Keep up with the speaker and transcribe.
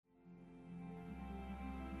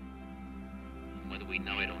whether we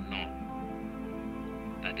know it or not,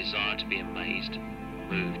 that desire to be amazed,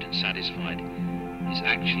 moved and satisfied is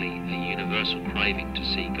actually a universal craving to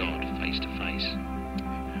see God face to face.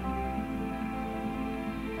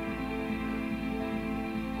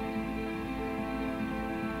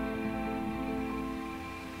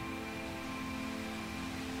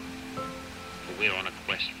 For we're on a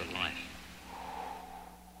quest for life.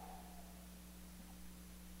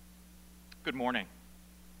 Good morning.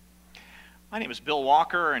 My name is Bill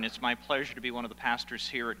Walker, and it's my pleasure to be one of the pastors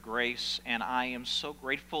here at Grace, and I am so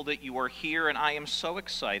grateful that you are here, and I am so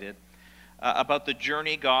excited about the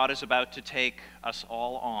journey God is about to take us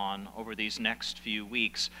all on over these next few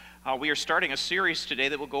weeks. We are starting a series today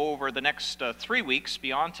that will go over the next 3 weeks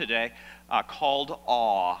beyond today called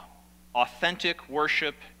Awe, Authentic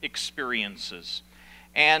Worship Experiences.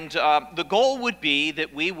 And the goal would be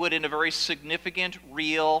that we would, in a very significant,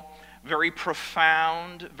 real, very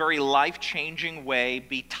profound, very life-changing way,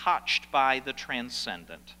 be touched by the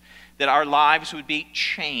transcendent, that our lives would be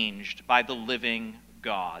changed by the living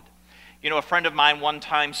God. You know, a friend of mine one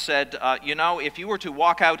time said, if you were to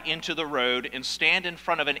walk out into the road and stand in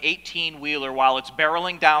front of an 18-wheeler while it's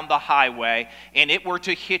barreling down the highway and it were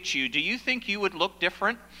to hit you, do you think you would look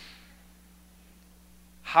different?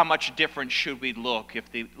 How much different should we look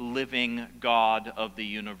if the living God of the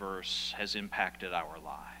universe has impacted our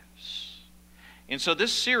lives? And so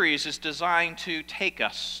this series is designed to take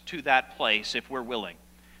us to that place, if we're willing,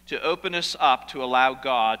 to open us up to allow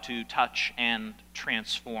God to touch and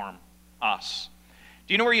transform us.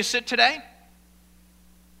 Do you know where you sit today?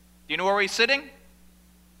 Do you know where we're sitting?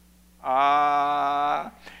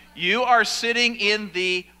 You are sitting in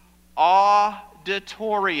the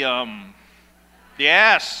auditorium.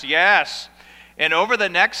 Yes, yes. And over the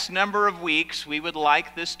next number of weeks, we would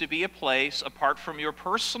like this to be a place, apart from your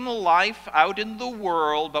personal life out in the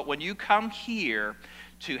world, but when you come here,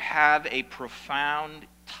 to have a profound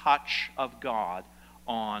touch of God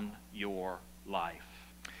on your life.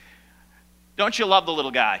 Don't you love the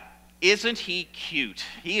little guy? Isn't he cute?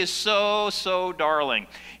 He is so, so darling.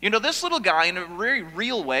 You know, this little guy, in a very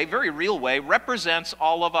real way, represents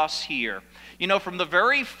all of us here. You know, from the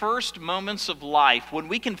very first moments of life, when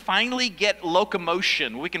we can finally get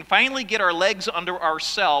locomotion, we can finally get our legs under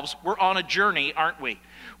ourselves, we're on a journey, aren't we?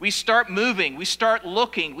 We start moving, we start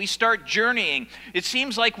looking, we start journeying. It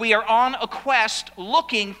seems like we are on a quest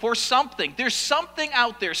looking for something. There's something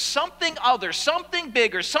out there, something other, something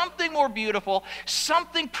bigger, something more beautiful,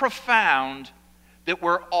 something profound that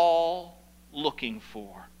we're all looking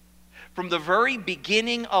for. From the very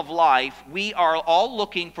beginning of life, we are all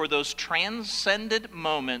looking for those transcendent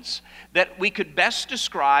moments that we could best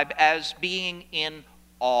describe as being in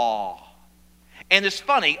awe. And it's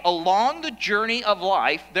funny, along the journey of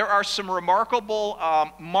life, there are some remarkable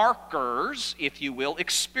markers, if you will,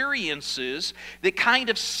 experiences that kind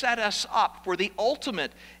of set us up for the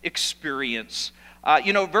ultimate experience.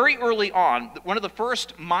 Very early on, one of the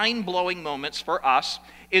first mind-blowing moments for us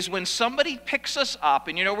is when somebody picks us up,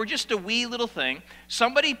 and we're just a wee little thing.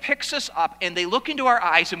 Somebody picks us up, and they look into our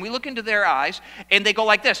eyes, and we look into their eyes, and they go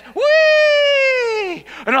like this, whee!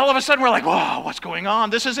 And all of a sudden, we're like, whoa, what's going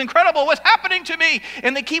on? This is incredible. What's happening to me?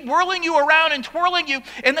 And they keep whirling you around and twirling you,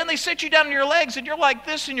 and then they sit you down on your legs, and you're like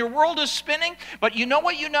this, and your world is spinning. But you know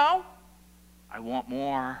what you know? I want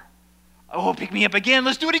more. Oh, pick me up again.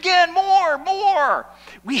 Let's do it again. More.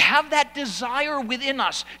 We have that desire within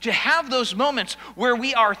us to have those moments where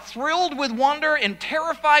we are thrilled with wonder and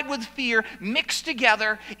terrified with fear mixed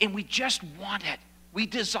together, and we just want it. We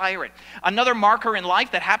desire it. Another marker in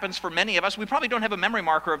life that happens for many of us, we probably don't have a memory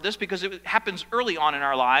marker of this because it happens early on in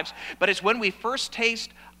our lives, but it's when we first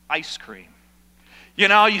taste ice cream. You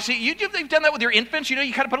see, you've done that with your infants. You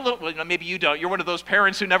kind of put a little, well, maybe you don't. You're one of those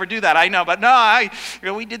parents who never do that. I know, but no,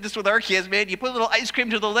 we did this with our kids, man. You put a little ice cream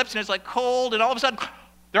to the lips, and it's like cold, and all of a sudden,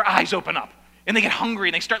 their eyes open up, and they get hungry,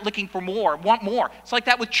 and they start looking for more, want more. It's like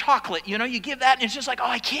that with chocolate. You give that, and it's just like, oh,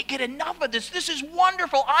 I can't get enough of this. This is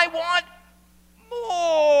wonderful. I want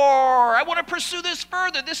more. I want to pursue this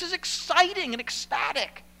further. This is exciting and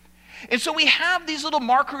ecstatic. And so we have these little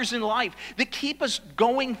markers in life that keep us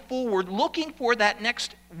going forward, looking for that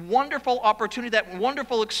next wonderful opportunity, that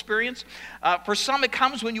wonderful experience. For some, it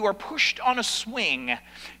comes when you are pushed on a swing.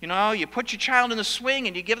 You put your child in the swing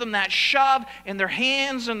and you give them that shove, and their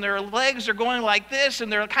hands and their legs are going like this,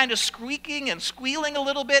 and they're kind of squeaking and squealing a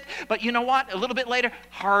little bit. But you know what? A little bit later,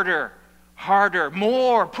 harder,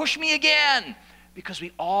 more, push me again. Because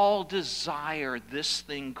we all desire this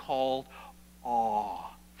thing called awe.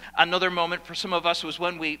 Another moment for some of us was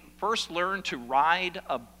when we first learned to ride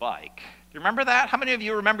a bike. Do you remember that? How many of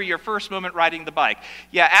you remember your first moment riding the bike?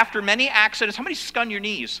 Yeah, after many accidents, how many spun your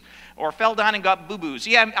knees or fell down and got boo-boos?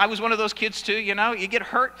 Yeah, I was one of those kids too, you know, you get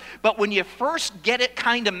hurt. But when you first get it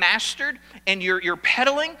kind of mastered and you're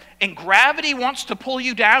pedaling and gravity wants to pull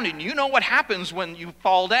you down, and you know what happens when you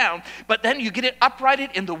fall down, but then you get it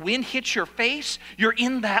uprighted and the wind hits your face, you're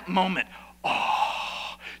in that moment.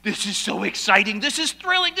 Oh, this is so exciting. This is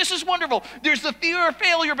thrilling. This is wonderful. There's the fear of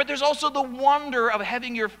failure, but there's also the wonder of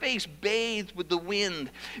having your face bathed with the wind.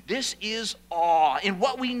 This is awe. And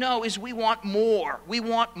what we know is we want more. We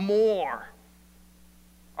want more.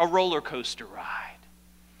 A roller coaster ride.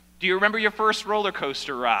 Do you remember your first roller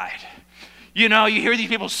coaster ride? You know, you hear these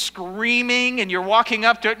people screaming and you're walking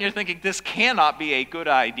up to it and you're thinking, this cannot be a good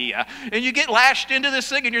idea. And you get lashed into this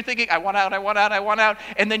thing and you're thinking, I want out, I want out, I want out.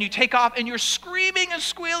 And then you take off and you're screaming and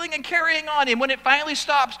squealing and carrying on. And when it finally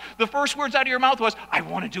stops, the first words out of your mouth was, I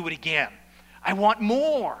want to do it again. I want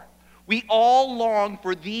more. We all long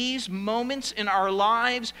for these moments in our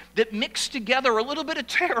lives that mix together a little bit of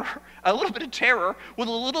terror with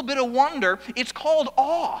a little bit of wonder. It's called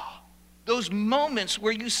awe. Those moments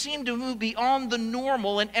where you seem to move beyond the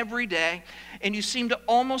normal and everyday, and you seem to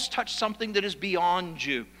almost touch something that is beyond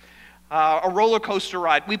you. A roller coaster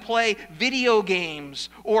ride. We play video games,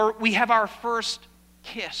 or we have our first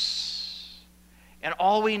kiss. And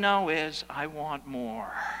all we know is, I want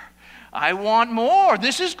more. I want more.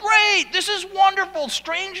 This is great. This is wonderful.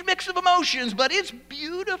 Strange mix of emotions, but it's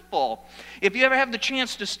beautiful. If you ever have the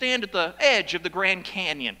chance to stand at the edge of the Grand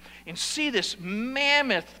Canyon and see this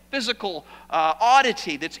mammoth physical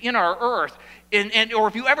oddity that's in our earth, or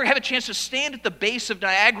if you ever have a chance to stand at the base of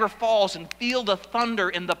Niagara Falls and feel the thunder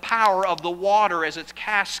and the power of the water as it's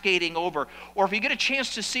cascading over, or if you get a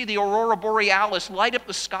chance to see the aurora borealis light up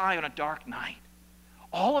the sky on a dark night,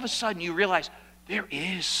 all of a sudden you realize, there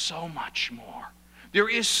is so much more. There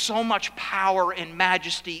is so much power and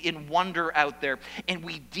majesty and wonder out there, and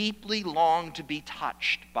we deeply long to be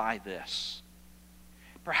touched by this.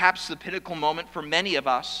 Perhaps the pinnacle moment for many of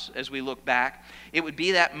us as we look back, it would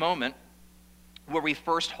be that moment where we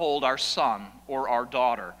first hold our son or our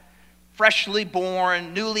daughter, freshly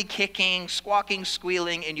born, newly kicking, squawking,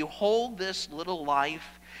 squealing, and you hold this little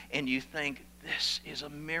life and you think, this is a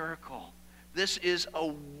miracle. This is a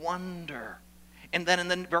wonder. And then in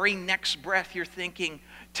the very next breath, you're thinking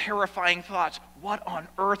terrifying thoughts. What on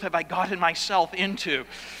earth have I gotten myself into?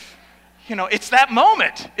 You know, it's that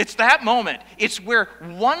moment. It's that moment. It's where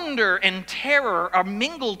wonder and terror are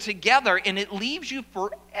mingled together, and it leaves you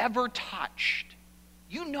forever touched.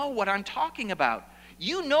 You know what I'm talking about.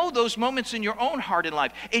 You know those moments in your own heart and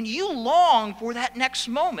life, and you long for that next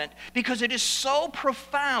moment because it is so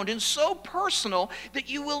profound and so personal that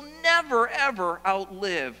you will never, ever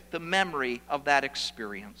outlive the memory of that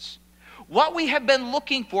experience. What we have been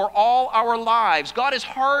looking for all our lives, God has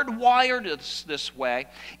hardwired us this way,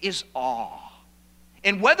 is awe.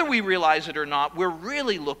 And whether we realize it or not, we're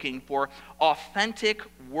really looking for authentic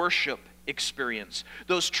worship experience.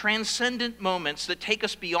 Those transcendent moments that take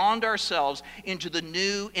us beyond ourselves into the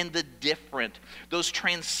new and the different. Those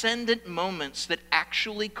transcendent moments that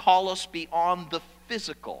actually call us beyond the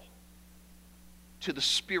physical to the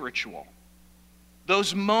spiritual.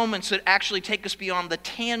 Those moments that actually take us beyond the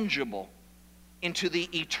tangible into the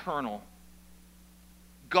eternal.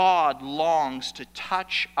 God longs to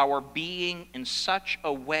touch our being in such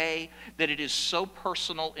a way that it is so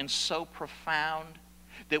personal and so profound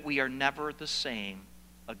that we are never the same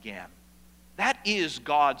again. That is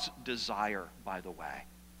God's desire, by the way.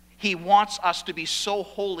 He wants us to be so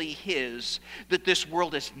wholly His that this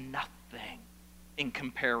world is nothing in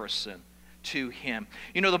comparison to Him.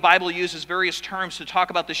 You know, the Bible uses various terms to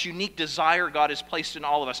talk about this unique desire God has placed in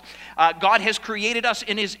all of us. God has created us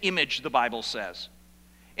in His image, the Bible says.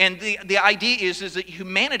 And the idea is that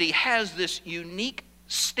humanity has this unique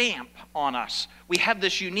stamp on us. We have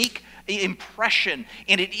this unique impression,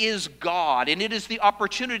 and it is God, and it is the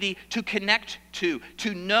opportunity to connect to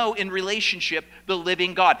know in relationship the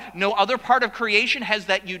living God. No other part of creation has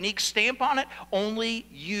that unique stamp on it. Only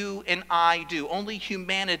you and I do. Only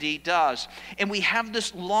humanity does. And we have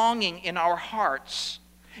this longing in our hearts.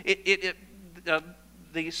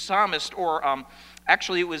 The psalmist, or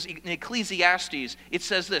actually it was in Ecclesiastes, it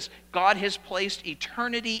says this: God has placed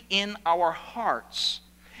eternity in our hearts,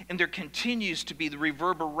 and there continues to be the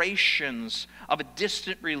reverberations of a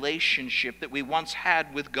distant relationship that we once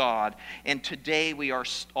had with God, and today we are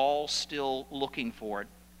all still looking for it,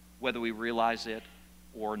 whether we realize it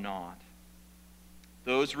or not.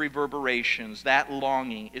 Those reverberations, that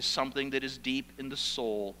longing, is something that is deep in the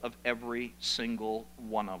soul of every single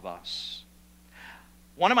one of us.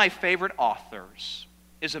 One of my favorite authors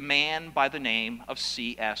is a man by the name of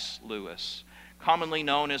C.S. Lewis, commonly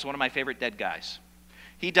known as one of my favorite dead guys.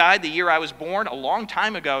 He died the year I was born, a long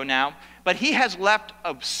time ago now, but he has left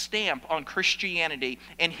a stamp on Christianity,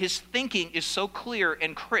 and his thinking is so clear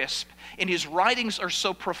and crisp, and his writings are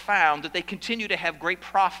so profound that they continue to have great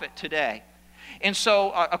profit today. And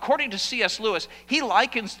so, according to C.S. Lewis, he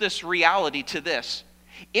likens this reality to this.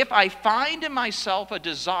 If I find in myself a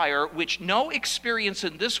desire which no experience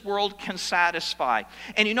in this world can satisfy,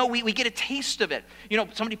 and we get a taste of it.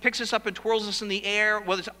 Somebody picks us up and twirls us in the air,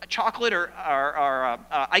 whether it's chocolate or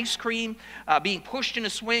ice cream, being pushed in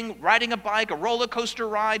a swing, riding a bike, a roller coaster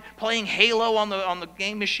ride, playing Halo on the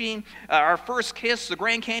game machine, our first kiss, the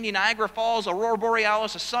Grand Canyon, Niagara Falls, Aurora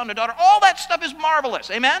Borealis, a son, a daughter, all that stuff is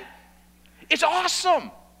marvelous, amen? It's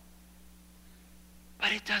awesome,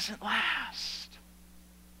 but it doesn't last.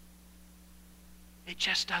 It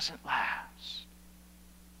just doesn't last.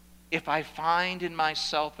 If I find in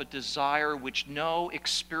myself a desire which no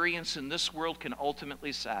experience in this world can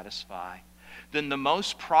ultimately satisfy, then the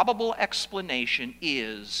most probable explanation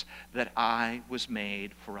is that I was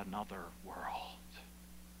made for another world.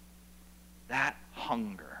 That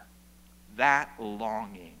hunger, that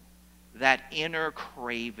longing, that inner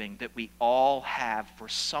craving that we all have for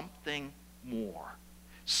something more,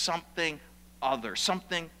 something other,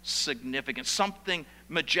 something significant, something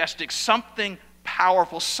majestic, something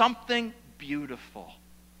powerful, something beautiful.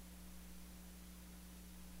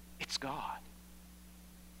 It's God.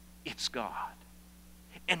 It's God.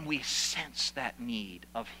 And we sense that need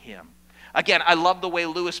of Him. Again, I love the way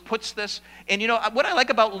Lewis puts this. And what I like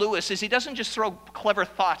about Lewis is he doesn't just throw clever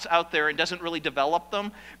thoughts out there and doesn't really develop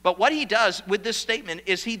them. But what he does with this statement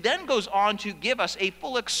is he then goes on to give us a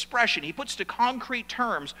full expression. He puts to concrete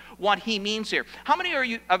terms what he means here. How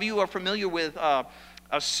many of you are familiar with a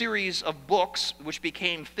series of books which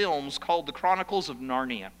became films called The Chronicles of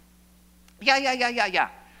Narnia? Yeah.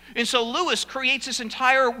 And so Lewis creates this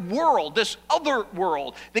entire world, this other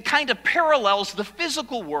world, that kind of parallels the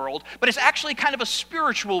physical world, but it's actually kind of a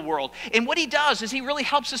spiritual world. And what he does is he really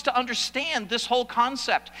helps us to understand this whole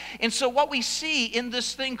concept. And so what we see in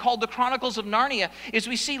this thing called the Chronicles of Narnia is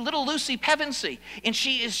we see little Lucy Pevensey, and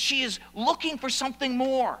she is looking for something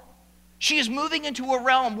more. She is moving into a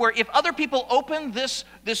realm where if other people opened this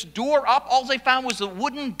door up, all they found was the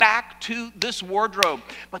wooden back to this wardrobe.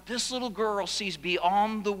 But this little girl sees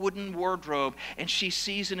beyond the wooden wardrobe, and she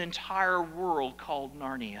sees an entire world called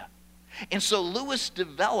Narnia. And so Lewis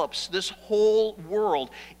develops this whole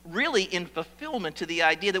world really in fulfillment to the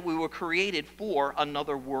idea that we were created for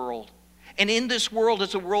another world. And in this world,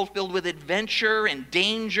 it's a world filled with adventure and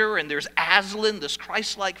danger, and there's Aslan, this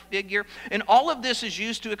Christ-like figure. And all of this is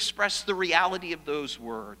used to express the reality of those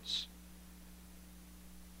words.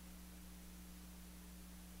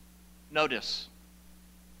 Notice,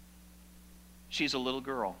 she's a little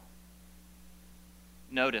girl.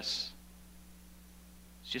 Notice,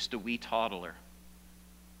 it's just a wee toddler.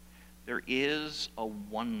 There is a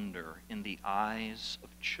wonder in the eyes of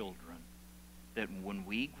children that when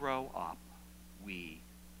we grow up, we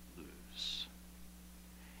lose.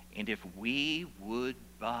 And if we would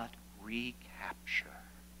but recapture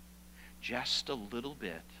just a little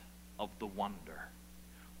bit of the wonder,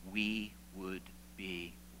 we would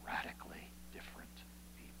be radically different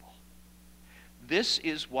people. This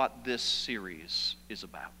is what this series is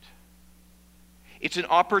about. It's an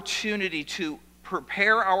opportunity to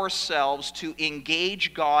prepare ourselves to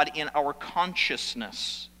engage God in our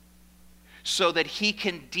consciousness, so that He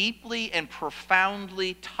can deeply and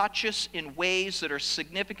profoundly touch us in ways that are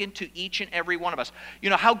significant to each and every one of us.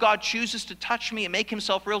 How God chooses to touch me and make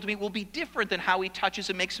Himself real to me will be different than how He touches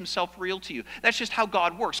and makes Himself real to you. That's just how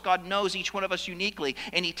God works. God knows each one of us uniquely,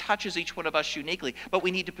 and He touches each one of us uniquely. But we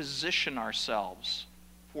need to position ourselves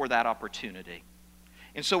for that opportunity.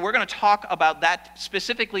 And so we're going to talk about that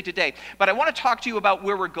specifically today. But I want to talk to you about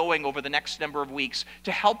where we're going over the next number of weeks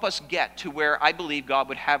to help us get to where I believe God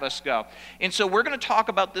would have us go. And so we're going to talk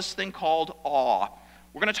about this thing called awe.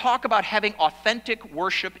 We're going to talk about having authentic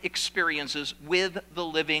worship experiences with the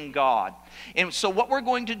living God. And so what we're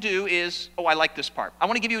going to do is, I like this part. I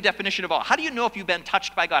want to give you a definition of awe. How do you know if you've been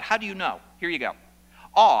touched by God? How do you know? Here you go.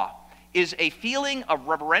 Awe is a feeling of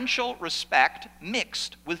reverential respect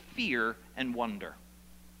mixed with fear and wonder.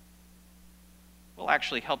 We'll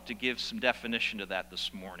actually help to give some definition to that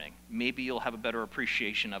this morning. Maybe you'll have a better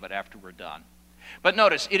appreciation of it after we're done. But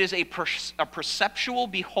notice, it is a perceptual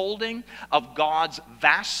beholding of God's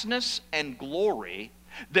vastness and glory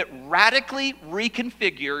that radically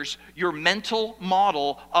reconfigures your mental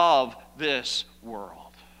model of this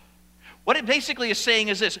world. What it basically is saying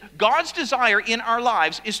is this: God's desire in our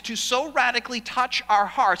lives is to so radically touch our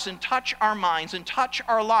hearts and touch our minds and touch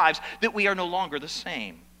our lives that we are no longer the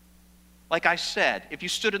same. Like I said, if you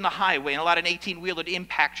stood in the highway and allowed an 18-wheeler to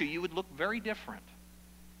impact you, you would look very different.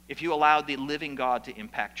 If you allowed the living God to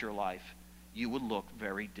impact your life, you would look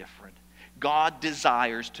very different. God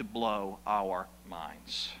desires to blow our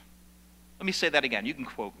minds. Let me say that again. You can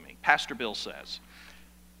quote me. Pastor Bill says,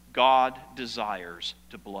 God desires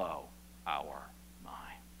to blow our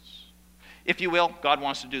minds. If you will, God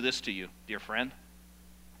wants to do this to you, dear friend.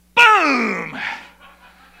 Boom!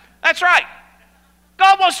 That's right.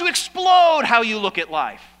 God wants to explode how you look at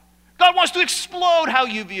life. God wants to explode how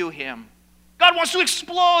you view Him. God wants to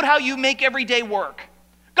explode how you make everyday work.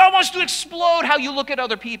 God wants to explode how you look at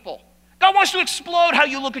other people. God wants to explode how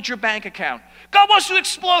you look at your bank account. God wants to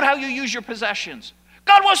explode how you use your possessions.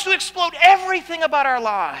 God wants to explode everything about our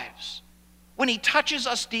lives. When He touches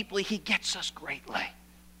us deeply, He gets us greatly.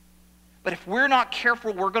 But if we're not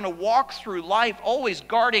careful, we're going to walk through life always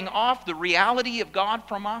guarding off the reality of God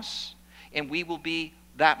from us, and we will be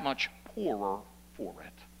that much poorer for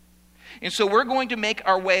it. And so we're going to make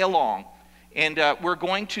our way along, and we're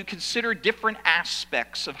going to consider different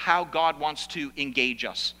aspects of how God wants to engage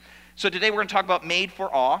us. So today we're going to talk about made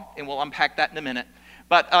for awe, and we'll unpack that in a minute.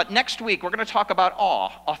 But next week we're going to talk about awe,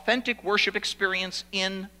 authentic worship experience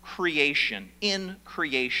in creation, in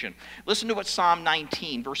creation. Listen to what Psalm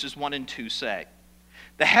 19, verses 1 and 2 say.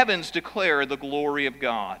 The heavens declare the glory of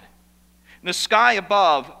God. And the sky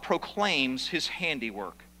above proclaims His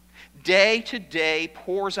handiwork. Day to day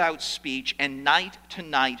pours out speech, and night to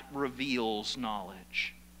night reveals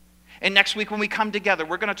knowledge. And next week when we come together,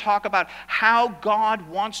 we're going to talk about how God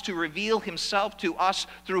wants to reveal Himself to us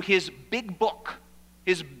through His big book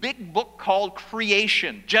called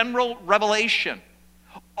Creation, General Revelation.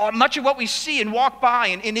 Much of what we see and walk by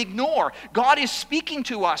and ignore, God is speaking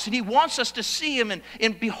to us, and He wants us to see Him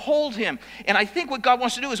and behold Him. And I think what God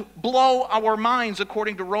wants to do is blow our minds,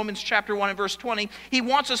 according to Romans chapter 1 and verse 20. He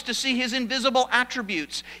wants us to see His invisible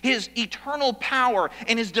attributes, His eternal power,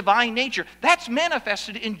 and His divine nature. That's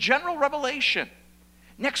manifested in general revelation.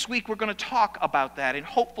 Next week, we're going to talk about that and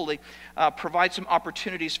hopefully provide some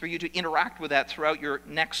opportunities for you to interact with that throughout your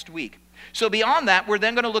next week. So beyond that, we're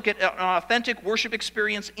then going to look at an authentic worship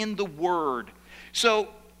experience in the Word. So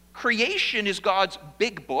creation is God's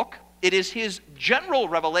big book. It is His general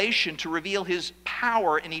revelation to reveal His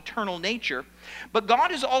power and eternal nature. But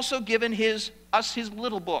God has also given us His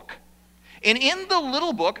little book. And in the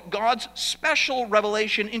little book, God's special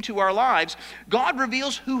revelation into our lives, God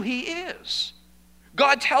reveals who He is.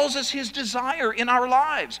 God tells us His desire in our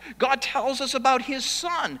lives. God tells us about His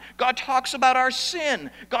Son. God talks about our sin.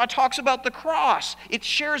 God talks about the cross. It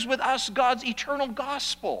shares with us God's eternal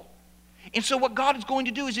gospel. And so what God is going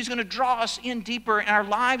to do is He's going to draw us in deeper, and our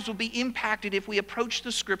lives will be impacted if we approach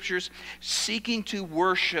the Scriptures seeking to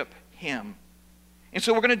worship Him. And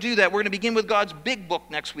so we're going to do that. We're going to begin with God's big book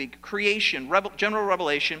next week, creation, general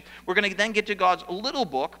revelation. We're going to then get to God's little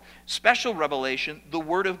book, special revelation, the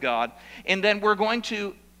Word of God. And then we're going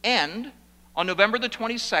to end on November the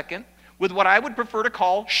 22nd with what I would prefer to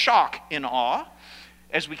call shock and awe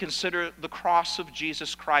as we consider the cross of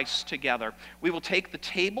Jesus Christ together. We will take the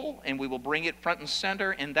table and we will bring it front and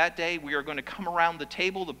center. And that day we are going to come around the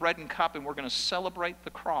table, the bread and cup, and we're going to celebrate the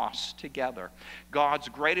cross together. God's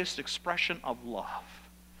greatest expression of love.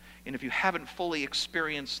 And if you haven't fully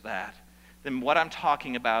experienced that, then what I'm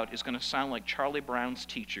talking about is going to sound like Charlie Brown's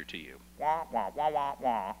teacher to you. Wah, wah, wah, wah,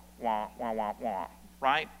 wah, wah, wah, wah, wah.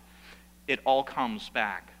 Right? It all comes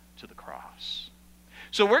back to the cross.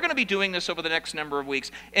 So we're going to be doing this over the next number of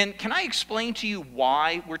weeks. And can I explain to you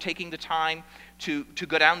why we're taking the time to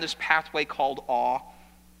go down this pathway called awe?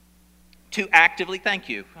 To actively, thank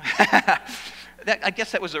you. I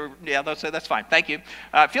guess that was that's fine. Thank you.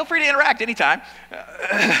 Feel free to interact anytime.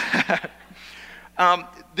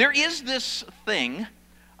 There is this thing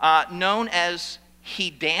known as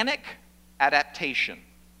hedonic adaptation.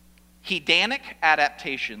 Hedonic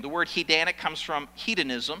adaptation. The word hedonic comes from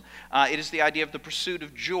hedonism. It is the idea of the pursuit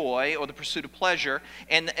of joy or the pursuit of pleasure.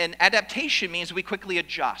 And adaptation means we quickly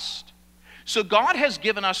adjust. So God has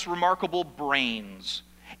given us remarkable brains.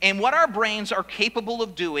 And what our brains are capable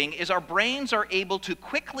of doing is our brains are able to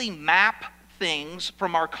quickly map things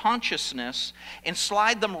from our consciousness and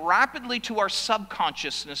slide them rapidly to our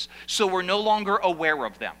subconsciousness so we're no longer aware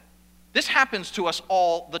of them. This happens to us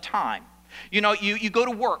all the time. You know, you go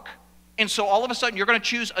to work. And so all of a sudden, you're going to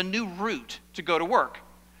choose a new route to go to work.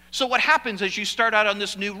 So what happens as you start out on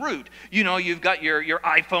this new route? You know, you've got your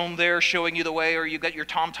iPhone there showing you the way, or you've got your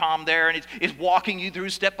TomTom there, and it's walking you through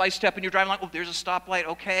step by step, and you're driving like, oh, there's a stoplight,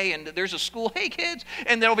 okay, and there's a school, hey, kids,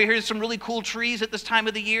 and then over here there's some really cool trees at this time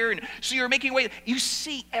of the year, and so you're making way. You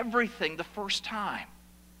see everything the first time.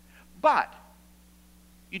 But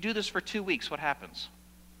you do this for 2 weeks, what happens?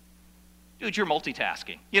 Dude, you're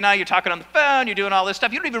multitasking. You know, you're talking on the phone, you're doing all this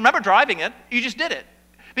stuff. You don't even remember driving it. You just did it.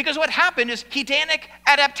 Because what happened is hedonic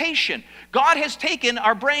adaptation. God has taken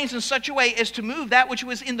our brains in such a way as to move that which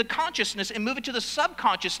was in the consciousness and move it to the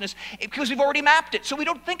subconsciousness because we've already mapped it, so we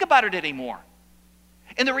don't think about it anymore.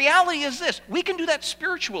 And the reality is this: we can do that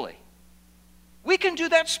spiritually. We can do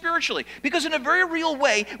that spiritually because in a very real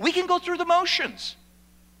way, we can go through the motions.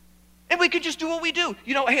 And we could just do what we do.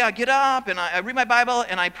 You know, hey, I get up and I read my Bible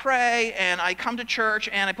and I pray and I come to church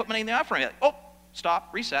and I put money in the offering. Oh, stop,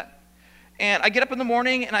 reset. And I get up in the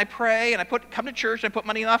morning and I pray and I come to church and I put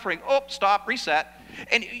money in the offering. Oh, stop, reset.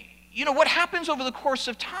 And you know what happens over the course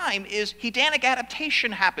of time is hedonic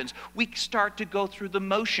adaptation happens. We start to go through the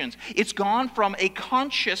motions. It's gone from a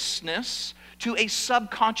consciousness to a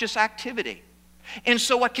subconscious activity. And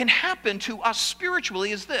so what can happen to us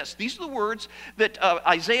spiritually is this. These are the words that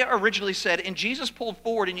Isaiah originally said, and Jesus pulled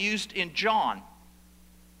forward and used in John.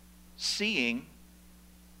 Seeing,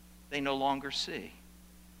 they no longer see.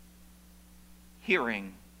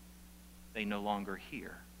 Hearing, they no longer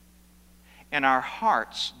hear. And our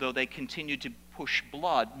hearts, though they continue to push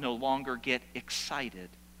blood, no longer get excited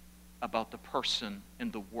about the person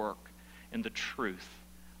and the work and the truth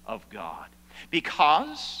of God.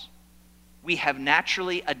 Because we have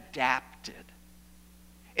naturally adapted.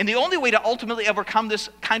 And the only way to ultimately overcome this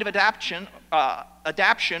kind of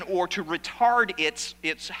adaptation or to retard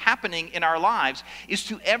its happening in our lives is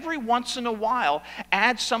to every once in a while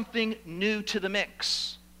add something new to the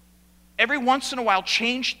mix. Every once in a while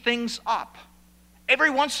change things up. Every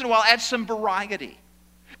once in a while add some variety.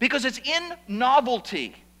 Because it's in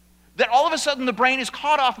novelty that all of a sudden the brain is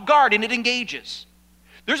caught off guard and it engages.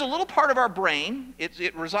 There's a little part of our brain,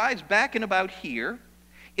 it resides back in about here.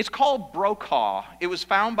 It's called Broca. It was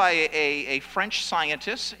found by a French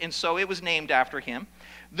scientist, and so it was named after him.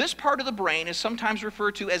 This part of the brain is sometimes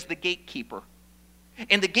referred to as the gatekeeper.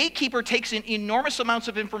 And the gatekeeper takes in enormous amounts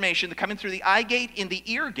of information that come in through the eye gate and the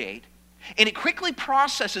ear gate, and it quickly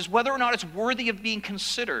processes whether or not it's worthy of being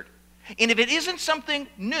considered. And if it isn't something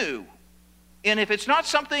new, and if it's not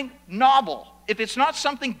something novel, if it's not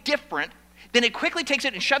something different, then it quickly takes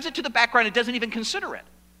it and shoves it to the background and doesn't even consider it.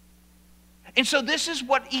 And so this is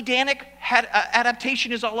what hedonic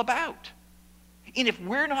adaptation is all about. And if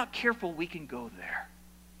we're not careful, we can go there.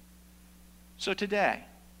 So today,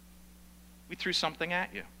 we threw something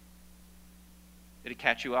at you. Did it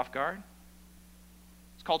catch you off guard?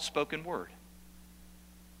 It's called spoken word.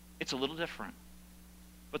 It's a little different.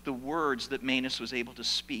 But the words that Manus was able to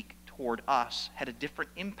speak toward us had a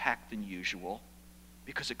different impact than usual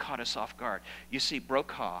because it caught us off guard. You see,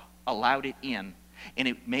 Broca allowed it in, and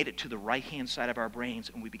it made it to the right-hand side of our brains,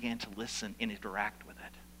 and we began to listen and interact with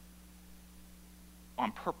it.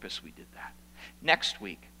 On purpose, we did that. Next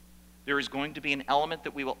week, there is going to be an element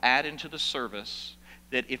that we will add into the service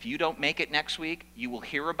that if you don't make it next week, you will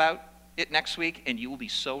hear about it next week, and you will be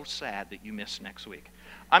so sad that you missed next week.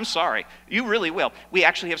 I'm sorry. You really will. We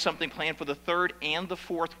actually have something planned for the third and the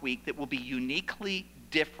fourth week that will be uniquely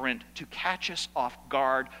different to catch us off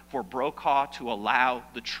guard for Broca to allow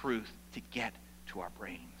the truth to get to our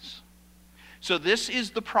brains. So this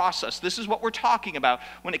is the process. This is what we're talking about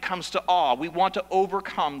when it comes to awe. We want to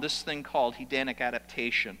overcome this thing called hedonic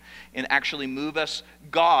adaptation and actually move us,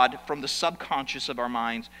 God, from the subconscious of our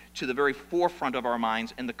minds to the very forefront of our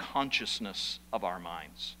minds and the consciousness of our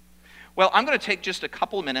minds. Well, I'm going to take just a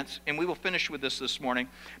couple of minutes, and we will finish with this morning.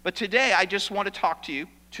 But today, I just want to talk to you,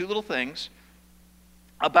 two little things,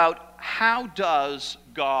 about how does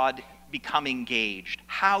God become engaged?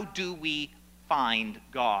 How do we find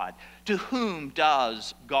God? To whom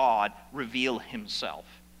does God reveal himself?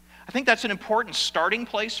 I think that's an important starting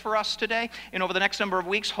place for us today. And over the next number of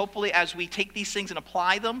weeks, hopefully as we take these things and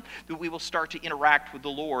apply them, that we will start to interact with the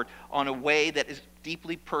Lord on a way that is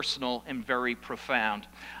deeply personal and very profound.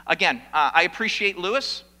 Again, I appreciate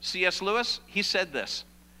Lewis, C.S. Lewis. He said this.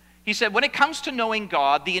 He said, when it comes to knowing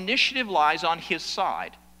God, the initiative lies on his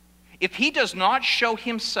side. If he does not show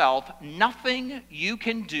himself, nothing you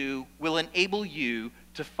can do will enable you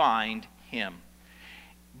to find him.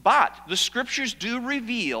 But the scriptures do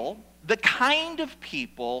reveal the kind of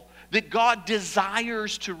people that God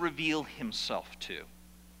desires to reveal himself to.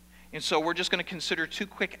 And so we're just going to consider two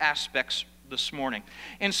quick aspects this morning.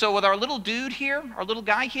 And so with our little dude here, our little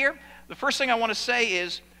guy here, the first thing I want to say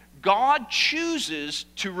is God chooses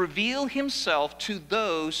to reveal himself to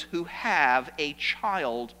those who have a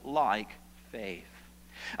childlike faith.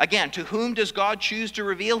 Again, to whom does God choose to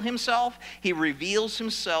reveal himself? He reveals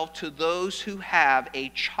himself to those who have a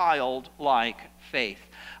childlike faith.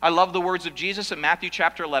 I love the words of Jesus in Matthew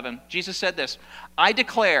chapter 11. Jesus said this, I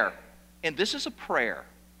declare, and this is a prayer,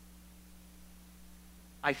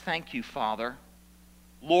 I thank you, Father,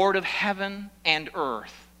 Lord of heaven and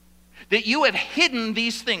earth, that you have hidden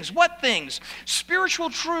these things. What things?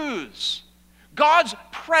 Spiritual truths. God's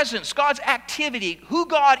presence, God's activity, who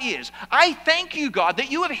God is. I thank you, God, that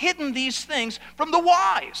you have hidden these things from the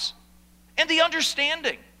wise and the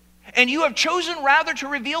understanding. And you have chosen rather to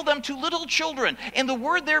reveal them to little children. And the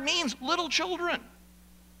word there means little children.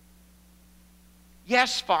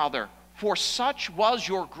 Yes, Father, for such was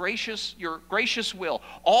your gracious will.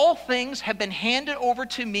 All things have been handed over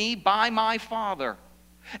to me by my Father.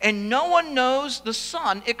 And no one knows the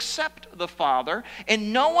Son except the Father,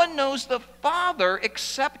 and no one knows the Father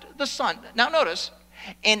except the Son. Now notice,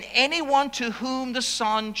 and anyone to whom the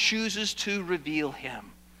Son chooses to reveal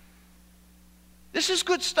him. This is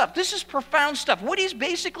good stuff. This is profound stuff. What he's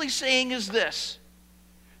basically saying is this,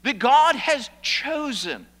 that God has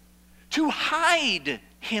chosen to hide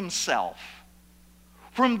himself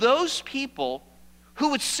from those people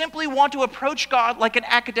who would simply want to approach God like an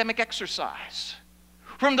academic exercise.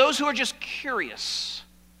 From those who are just curious,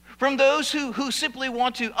 from those who simply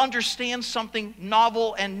want to understand something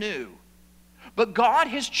novel and new. But God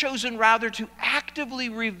has chosen rather to actively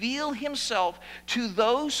reveal himself to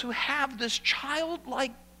those who have this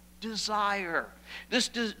childlike desire, this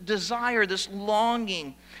desire, this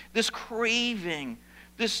longing, this craving,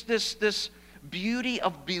 this beauty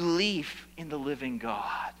of belief in the living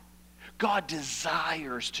God. God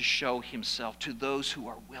desires to show himself to those who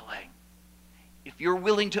are willing. If you're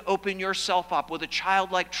willing to open yourself up with a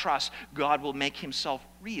childlike trust, God will make himself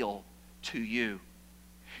real to you.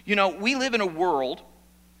 You know, we live in a world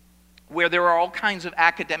where there are all kinds of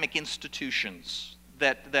academic institutions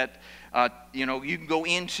that you can go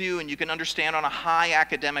into and you can understand on a high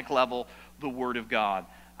academic level the Word of God.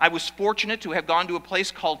 I was fortunate to have gone to a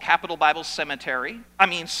place called Capitol Bible Seminary, a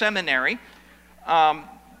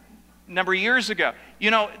number of years ago. You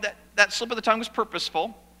know, that slip of the tongue was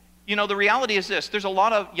purposeful. You know, the reality is this. There's a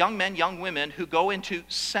lot of young men, young women who go into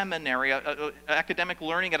seminary, academic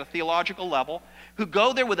learning at a theological level, who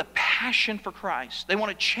go there with a passion for Christ. They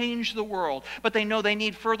want to change the world, but they know they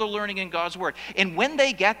need further learning in God's Word. And when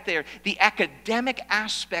they get there, the academic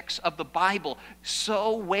aspects of the Bible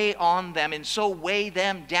so weigh on them and so weigh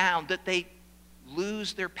them down that they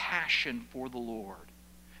lose their passion for the Lord.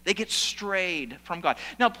 They get strayed from God.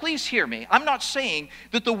 Now, please hear me. I'm not saying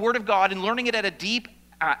that the Word of God and learning it at a deep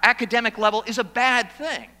academic level is a bad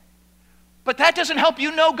thing. But that doesn't help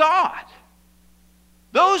you know God.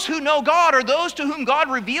 Those who know God are those to whom God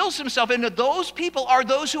reveals himself, and those people are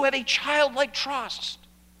those who have a childlike trust,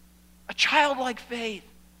 a childlike faith.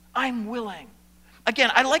 I'm willing.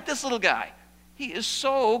 Again, I like this little guy. He is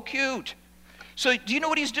so cute. So do you know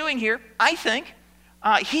what he's doing here? I think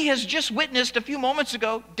he has just witnessed a few moments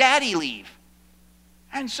ago Daddy leave.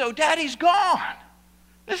 And so Daddy's gone.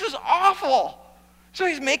 This is awful. So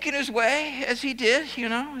he's making his way, as he did,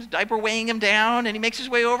 his diaper weighing him down, and he makes his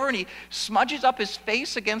way over, and he smudges up his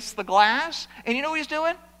face against the glass, and you know what he's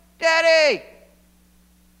doing? Daddy,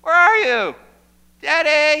 where are you?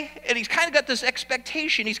 Daddy. And he's kind of got this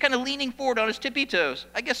expectation. He's kind of leaning forward on his tippy toes.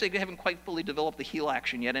 I guess they haven't quite fully developed the heel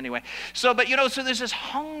action yet anyway. So there's this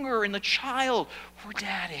hunger in the child for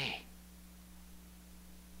Daddy.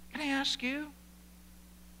 Can I ask you,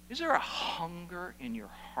 is there a hunger in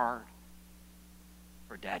your heart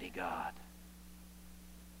for Daddy God?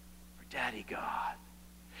 For Daddy God.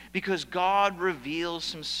 Because God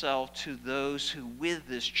reveals himself to those who, with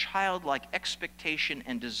this childlike expectation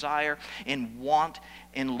and desire and want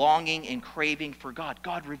and longing and craving for God,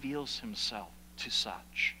 God reveals himself to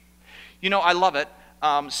such. I love it.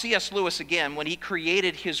 C.S. Lewis, again, when he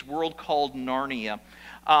created his world called Narnia,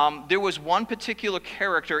 there was one particular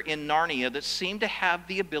character in Narnia that seemed to have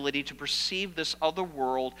the ability to perceive this other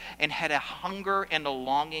world and had a hunger and a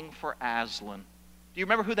longing for Aslan. Do you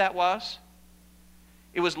remember who that was?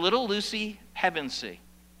 It was little Lucy Pevensey.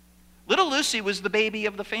 Little Lucy was the baby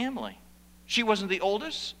of the family. She wasn't the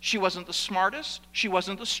oldest, she wasn't the smartest, she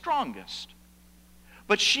wasn't the strongest.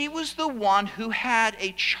 But she was the one who had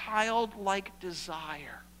a childlike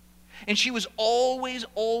desire. And she was always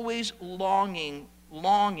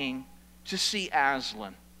longing to see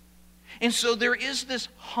Aslan. And so there is this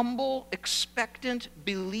humble, expectant,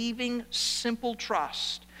 believing, simple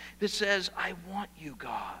trust that says, I want you,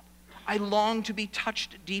 God. I long to be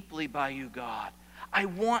touched deeply by you, God. I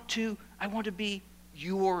want to be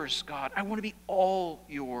yours, God. I want to be all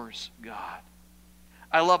yours, God.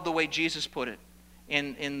 I love the way Jesus put it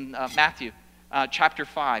in Matthew chapter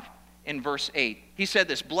 5 in verse 8. He said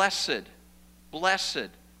this, blessed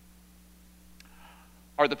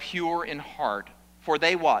are the pure in heart, for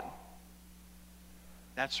they what?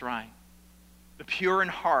 That's right. The pure in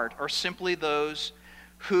heart are simply those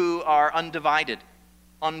who are undivided,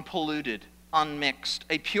 unpolluted, unmixed.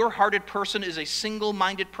 A pure-hearted person is a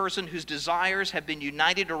single-minded person whose desires have been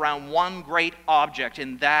united around one great object,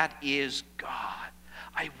 and that is God.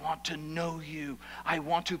 I want to know you. I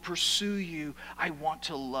want to pursue you. I want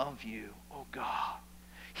to love you, oh God.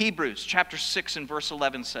 Hebrews chapter 6 and verse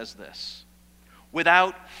 11 says this,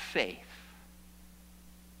 without faith,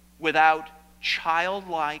 without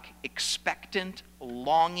childlike, expectant,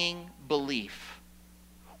 longing belief,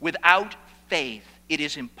 without faith, it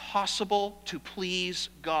is impossible to please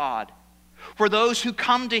God. For those who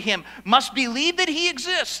come to him must believe that he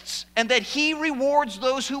exists and that he rewards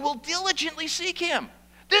those who will diligently seek him.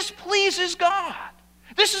 This pleases God.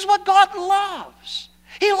 This is what God loves.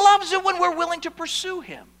 He loves it when we're willing to pursue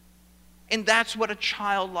him. And that's what a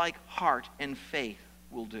childlike heart and faith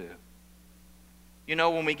will do. You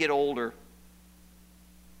know, when we get older,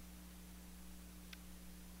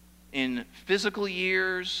 in physical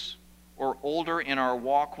years or older in our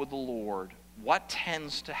walk with the Lord, what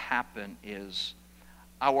tends to happen is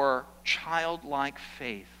our childlike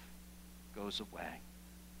faith goes away.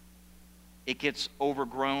 It gets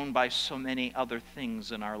overgrown by so many other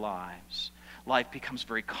things in our lives. Life becomes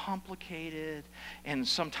very complicated, and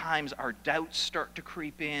sometimes our doubts start to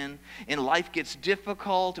creep in, and life gets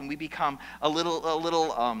difficult, and we become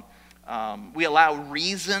we allow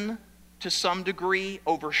reason to some degree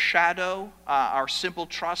overshadow our simple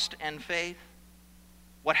trust and faith.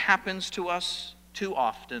 What happens to us too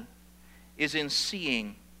often is in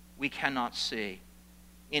seeing we cannot see,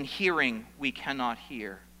 in hearing we cannot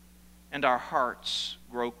hear, and our hearts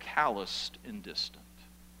grow calloused and distant.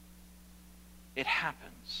 It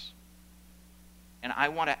happens. And I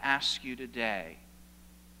want to ask you today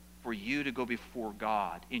for you to go before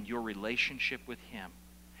God in your relationship with him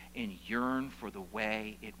and yearn for the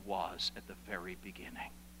way it was at the very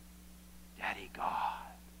beginning. Daddy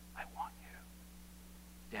God, I want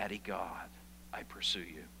you. Daddy God, I pursue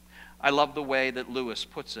you. I love the way that Lewis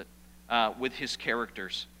puts it with his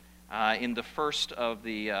characters. In the first of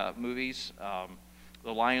the movies,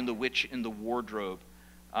 The Lion, the Witch, and the Wardrobe,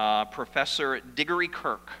 Professor Diggory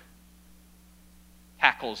Kirk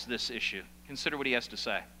tackles this issue. Consider what he has to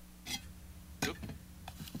say. Oop.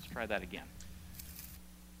 Let's try that again.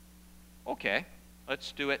 Okay,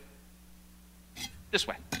 let's do it this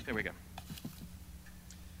way. There we go.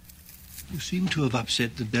 You seem to have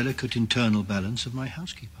upset the delicate internal balance of my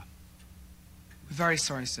housekeeper. We're very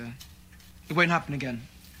sorry, sir. It won't happen again.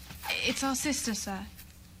 It's our sister, sir.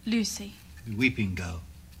 Lucy. The weeping girl.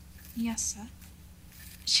 Yes, sir.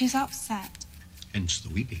 She's upset. Hence the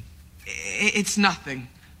weeping. It's nothing.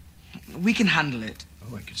 We can handle it.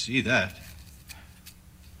 Oh, I can see that.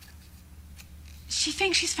 She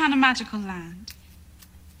thinks she's found a magical land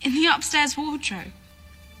in the upstairs wardrobe.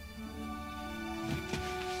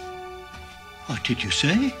 What did you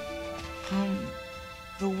say?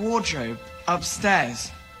 The wardrobe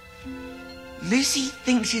upstairs. Lucy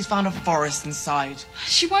thinks she's found a forest inside.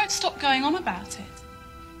 She won't stop going on about it.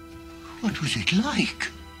 What was it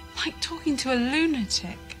like? Like talking to a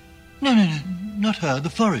lunatic. No, not her,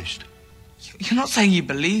 the forest. You're not saying you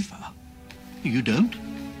believe her? You don't?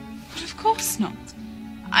 But of course not.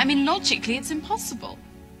 I mean, logically, it's impossible.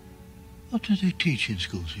 What do they teach in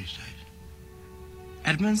schools these days?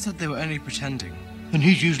 Edmund said they were only pretending. And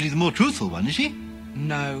he's usually the more truthful one, is he?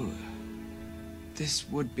 No. This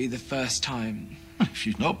would be the first time. If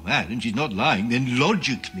she's not mad and she's not lying, then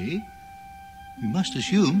logically, we must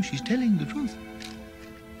assume she's telling the truth.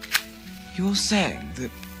 You're saying that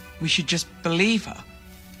we should just believe her?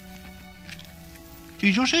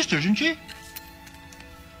 She's your sister, isn't she?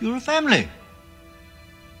 You're a family.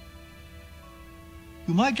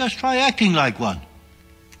 You might just try acting like one.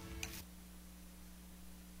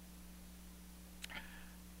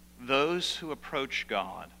 Those who approach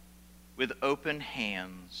God with open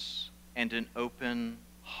hands and an open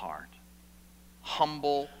heart,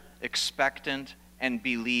 humble, expectant, and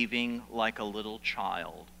believing like a little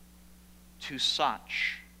child, to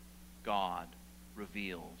such God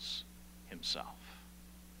reveals himself.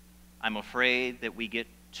 I'm afraid that we get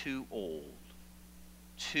too old,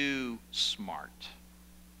 too smart,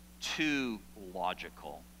 too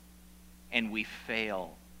logical, and we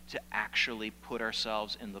fail to actually put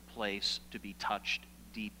ourselves in the place to be touched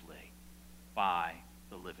deeply by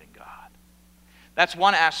the living God. That's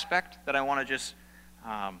one aspect that I want to just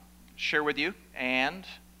share with you, and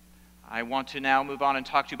I want to now move on and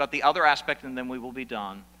talk to you about the other aspect, and then we will be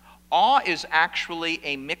done. Awe is actually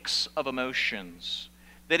a mix of emotions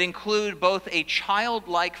that include both a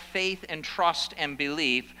childlike faith and trust and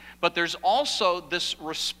belief, but there's also this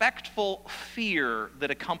respectful fear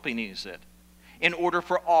that accompanies it in order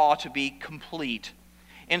for awe to be complete.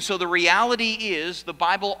 And so the reality is, the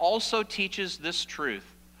Bible also teaches this truth.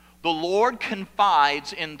 The Lord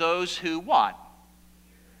confides in those who what?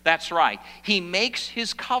 That's right. He makes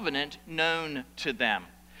his covenant known to them.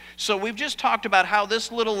 So we've just talked about how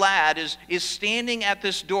this little lad is standing at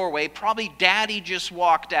this doorway. Probably Daddy just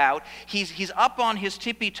walked out. He's up on his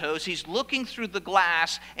tippy toes. He's looking through the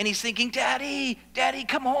glass, and he's thinking, Daddy, Daddy,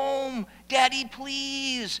 come home. Daddy,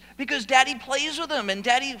 please. Because Daddy plays with him, and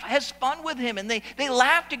Daddy has fun with him, and they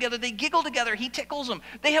laugh together. They giggle together. He tickles them.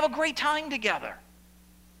 They have a great time together.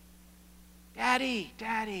 Daddy,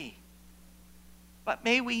 Daddy. But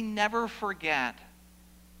may we never forget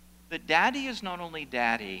that Daddy is not only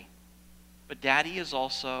Daddy, but Daddy is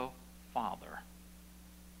also Father.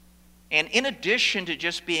 And in addition to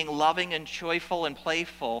just being loving and joyful and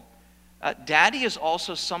playful, Daddy is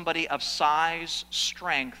also somebody of size,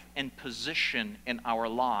 strength, and position in our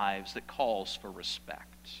lives that calls for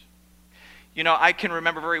respect. You know, I can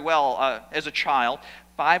remember very well as a child,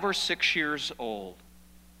 5 or 6 years old,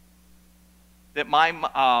 that my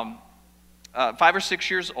 5 or 6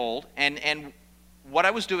 years old, and what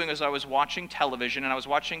I was doing is I was watching television, and I was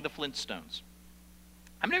watching the Flintstones.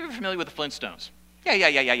 I'm never familiar with the Flintstones.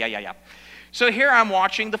 Yeah. So here I'm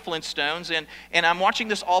watching the Flintstones, and I'm watching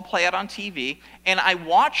this all play out on TV, and I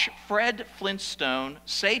watch Fred Flintstone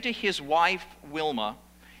say to his wife, Wilma,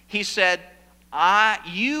 he said,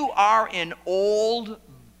 you are an old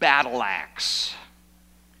battle axe.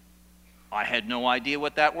 I had no idea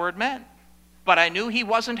what that word meant, but I knew he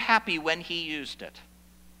wasn't happy when he used it.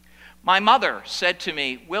 My mother said to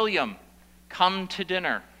me, William, come to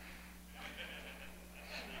dinner.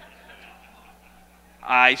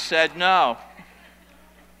 I said no.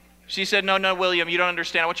 She said, no, William, you don't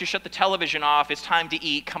understand. I want you to shut the television off. It's time to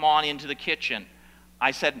eat. Come on into the kitchen. I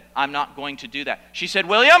said, I'm not going to do that. She said,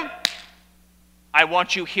 William, I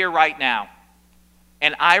want you here right now.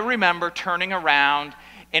 And I remember turning around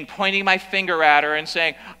and pointing my finger at her and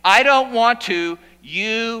saying, I don't want to,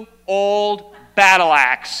 you old battle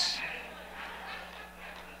axe.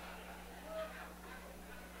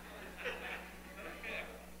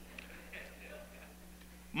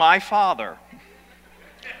 My father,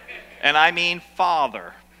 and I mean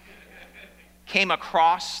father, came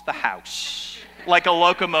across the house like a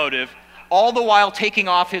locomotive, all the while taking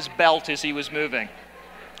off his belt as he was moving.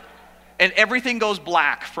 And everything goes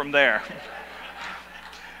black from there.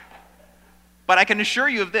 But I can assure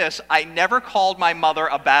you of this, I never called my mother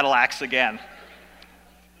a battle axe again.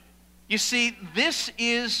 You see, this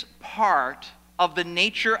is part of the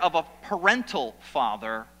nature of a parental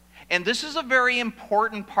father, and this is a very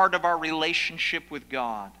important part of our relationship with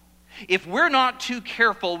God. If we're not too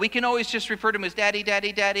careful, we can always just refer to him as Daddy,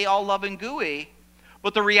 Daddy, Daddy, all love and gooey.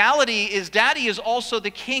 But the reality is Daddy is also the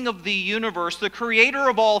king of the universe, the creator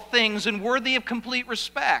of all things, and worthy of complete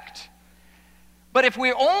respect. But if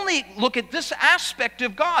we only look at this aspect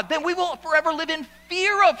of God, then we will forever live in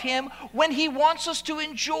fear of him when he wants us to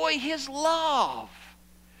enjoy his love.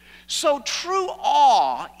 So true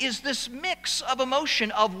awe is this mix of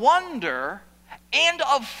emotion of wonder and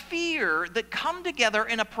of fear that come together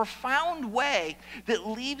in a profound way that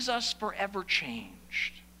leaves us forever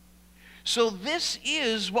changed. So this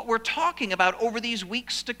is what we're talking about over these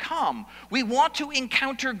weeks to come. We want to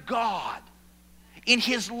encounter God in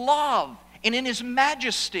his love and in his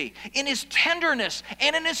majesty, in his tenderness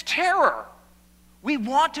and in his terror. We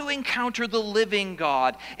want to encounter the living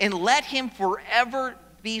God and let him forever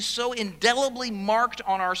be so indelibly marked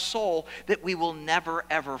on our soul that we will never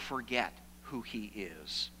ever forget who he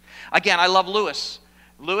is. Again, I love Lewis.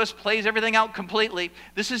 Lewis plays everything out completely.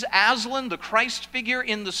 This is Aslan, the Christ figure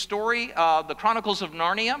in the story, the Chronicles of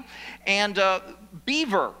Narnia. And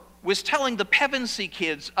Beaver was telling the Pevensey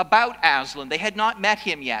kids about Aslan. They had not met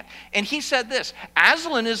him yet. And he said this,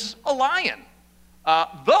 Aslan is a lion,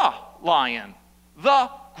 the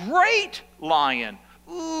great lion.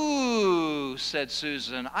 Ooh, said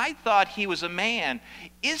Susan, I thought he was a man.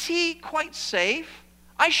 Is he quite safe?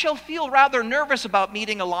 I shall feel rather nervous about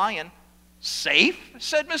meeting a lion. Safe?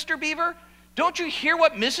 Said Mr. Beaver. Don't you hear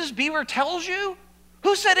what Mrs. Beaver tells you?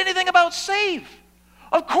 Who said anything about safe?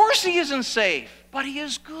 Of course he isn't safe, but he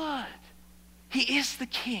is good. He is the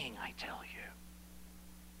king, I tell you.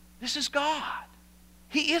 This is God.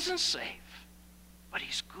 He isn't safe, but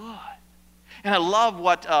he's good. And I love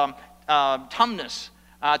what Tumnus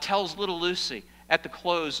tells little Lucy at the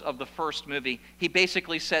close of the first movie. He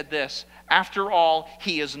basically said this: after all,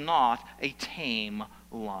 he is not a tame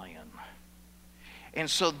lion. And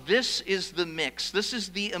so this is the mix. This is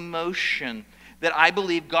the emotion that I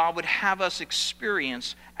believe God would have us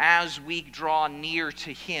experience as we draw near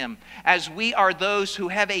to him. As we are those who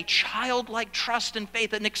have a childlike trust and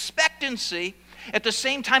faith, an expectancy, at the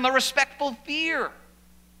same time a respectful fear.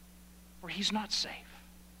 For he's not safe.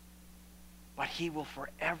 But he will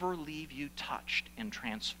forever leave you touched and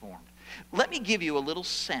transformed. Let me give you a little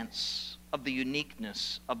sense of the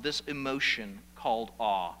uniqueness of this emotion called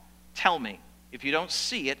awe. Tell me if you don't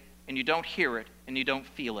see it, and you don't hear it, and you don't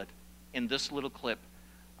feel it in this little clip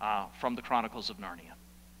from the Chronicles of Narnia.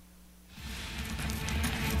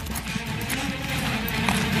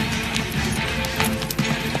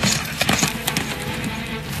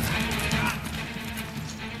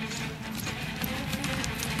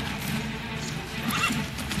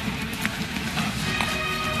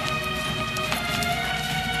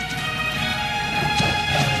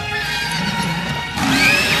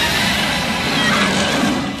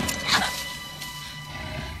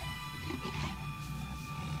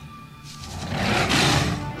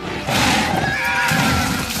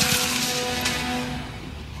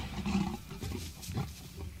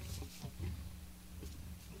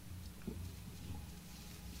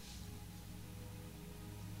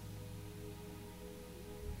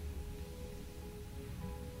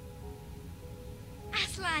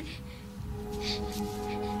 Aslan.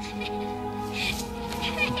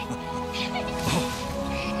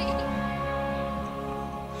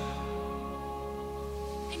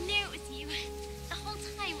 I knew it was you. The whole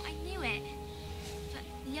time I knew it. But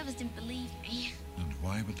the others didn't believe me. And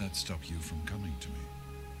why would that stop you from coming to me?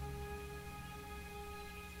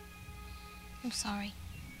 I'm sorry.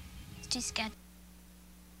 I was too scared.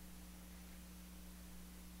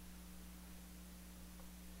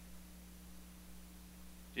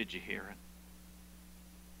 Did you hear it?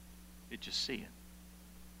 Did you see it?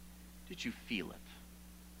 Did you feel it?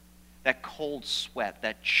 That cold sweat,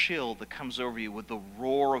 that chill that comes over you with the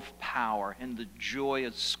roar of power and the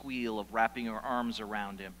joyous squeal of wrapping your arms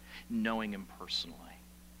around him, knowing him personally.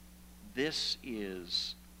 This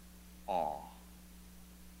is awe.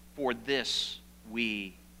 For this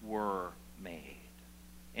we were made,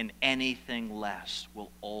 and anything less will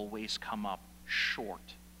always come up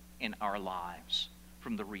short in our lives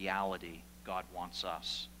from the reality God wants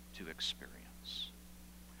us to experience.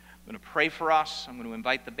 I'm going to pray for us. I'm going to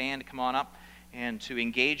invite the band to come on up and to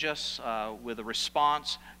engage us with a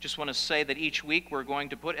response. Just want to say that each week we're going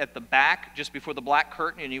to put at the back, just before the black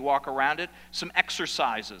curtain and you walk around it, some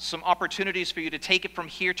exercises, some opportunities for you to take it from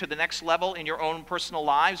here to the next level in your own personal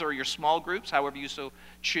lives or your small groups, however you so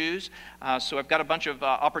choose. So I've got a bunch of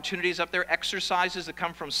opportunities up there, exercises that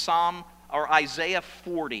come from Psalm or Isaiah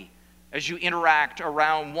 40. As you interact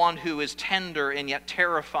around one who is tender and yet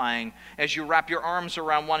terrifying, as you wrap your arms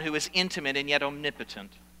around one who is intimate and yet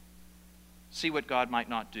omnipotent. See what God might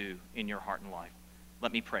not do in your heart and life.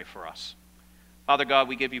 Let me pray for us. Father God,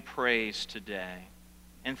 we give you praise today.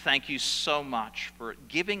 And thank you so much for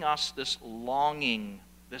giving us this longing,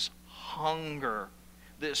 this hunger,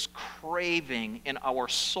 this craving in our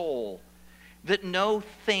soul that no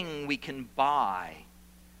thing we can buy,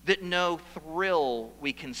 that no thrill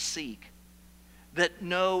we can seek, that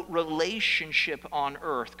no relationship on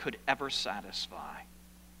earth could ever satisfy.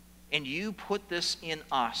 And you put this in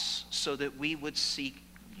us so that we would seek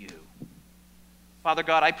you. Father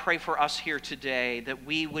God, I pray for us here today that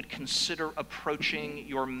we would consider approaching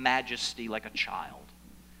your majesty like a child,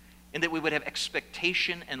 and that we would have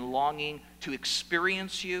expectation and longing to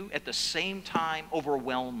experience you, at the same time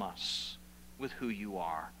overwhelm us with who you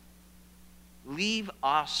are. Leave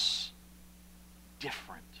us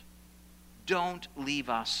different. Don't leave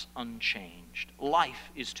us unchanged.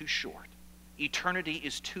 Life is too short. Eternity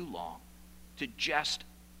is too long to just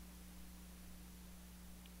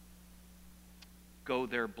go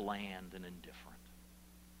there bland and indifferent.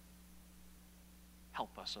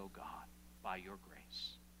 Help us, O God, by your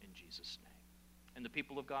grace. In Jesus' name. And the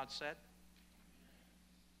people of God said,